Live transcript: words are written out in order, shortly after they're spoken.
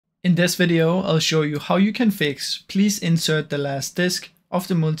In this video, I'll show you how you can fix "Please insert the last disk" of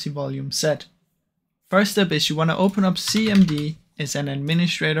the multi-volume set. First step is you want to open up CMD as an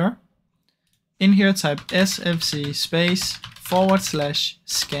administrator. In here type sfc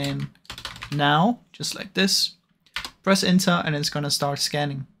 /scan now, just like this. Press enter and it's going to start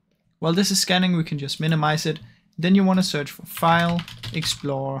scanning. While this is scanning, we can just minimize it. Then you want to search for File,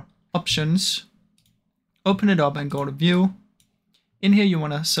 Explore, Options. Open it up and go to View. In here you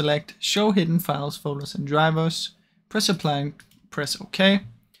want to select Show Hidden Files, Folders and Drivers. Press Apply and press OK.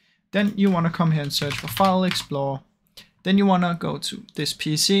 Then you want to come here and search for File Explorer. Then you want to go to this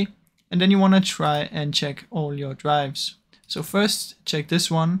PC and then you want to try and check all your drives. So first check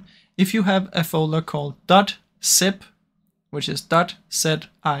this one. If you have a folder called .zip, which is .zip,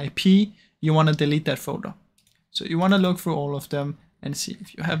 you want to delete that folder. So you want to look through all of them and see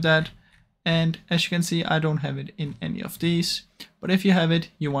if you have that. And as you can see, I don't have it in any of these, but if you have it,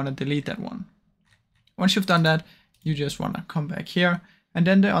 you want to delete that one. Once you've done that, you just want to come back here. And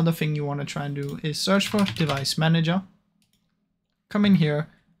then the other thing you want to try and do is search for Device Manager. Come in here,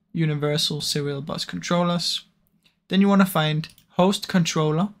 Universal Serial Bus Controllers. Then you want to find Host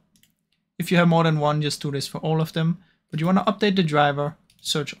Controller. If you have more than one, just do this for all of them. But you want to update the driver,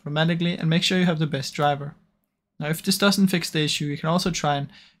 search automatically, and make sure you have the best driver. Now, if this doesn't fix the issue, you can also try and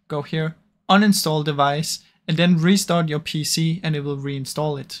go here, uninstall device, and then restart your PC and it will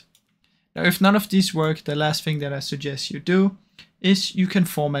reinstall it. Now, if none of these work, the last thing that I suggest you do is you can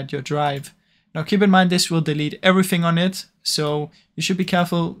format your drive. Now, keep in mind this will delete everything on it, so you should be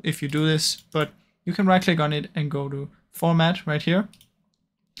careful if you do this, but you can right click on it and go to Format right here.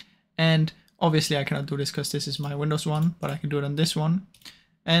 And obviously I cannot do this because this is my Windows one, but I can do it on this one.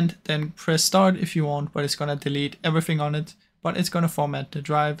 And then press Start if you want, but it's going to delete everything on it, but it's going to format the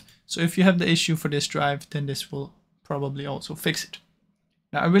drive. So if you have the issue for this drive, then this will probably also fix it.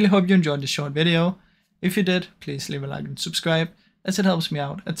 Now, I really hope you enjoyed this short video. If you did, please leave a like and subscribe, as it helps me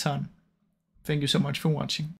out a ton. Thank you so much for watching.